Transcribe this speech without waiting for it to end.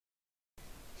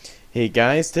Hey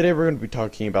guys, today we're going to be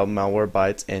talking about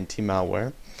MalwareBytes Anti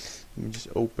Malware. Let me just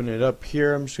open it up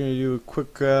here. I'm just going to do a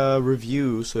quick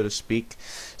review, so to speak.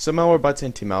 So MalwareBytes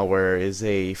Anti Malware is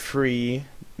a free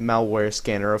malware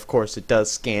scanner. Of course, it does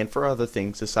scan for other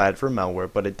things aside from malware,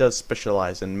 but it does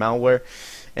specialize in malware.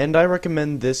 And I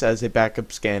recommend this as a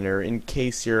backup scanner in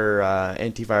case your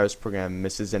antivirus program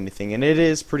misses anything. And it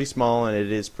is pretty small and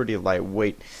it is pretty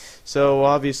lightweight. So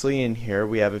obviously in here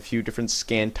we have a few different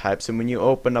scan types, and when you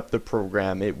open up the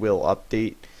program it will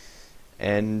update,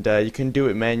 and you can do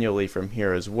it manually from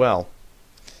here as well.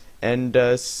 And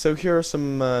so here are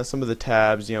some of the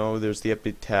tabs. There's the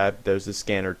update tab, there's the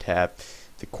scanner tab,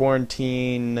 the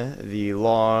quarantine, the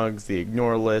logs, the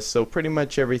ignore list, so pretty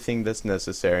much everything that's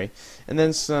necessary. And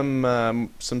then some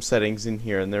settings in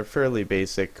here, and they're fairly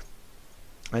basic.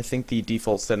 I think the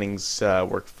default settings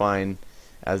work fine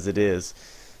as it is.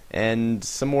 And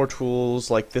some more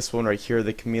tools like this one right here,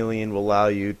 the Chameleon, will allow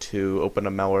you to open a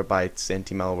MalwareBytes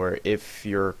anti-malware if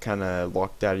you're kind of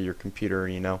locked out of your computer,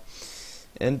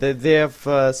 And they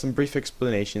have some brief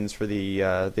explanations for the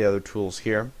other tools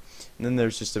here. And then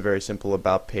there's just a very simple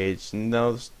about page. And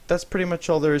that's pretty much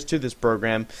all there is to this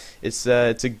program. It's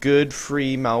a good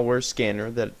free malware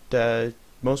scanner that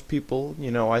most people,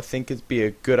 I think it'd be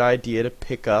a good idea to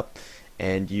pick up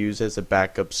and use as a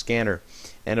backup scanner.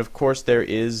 And of course there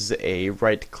is a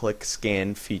right-click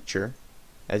scan feature,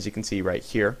 as you can see right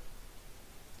here.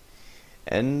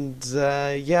 And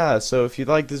yeah, so if you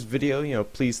like this video,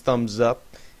 please thumbs up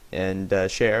and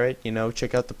share it.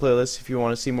 Check out the playlist if you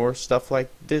want to see more stuff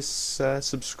like this.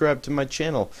 Subscribe to my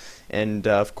channel, and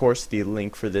of course the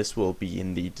link for this will be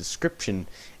in the description.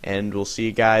 And we'll see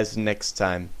you guys next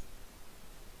time.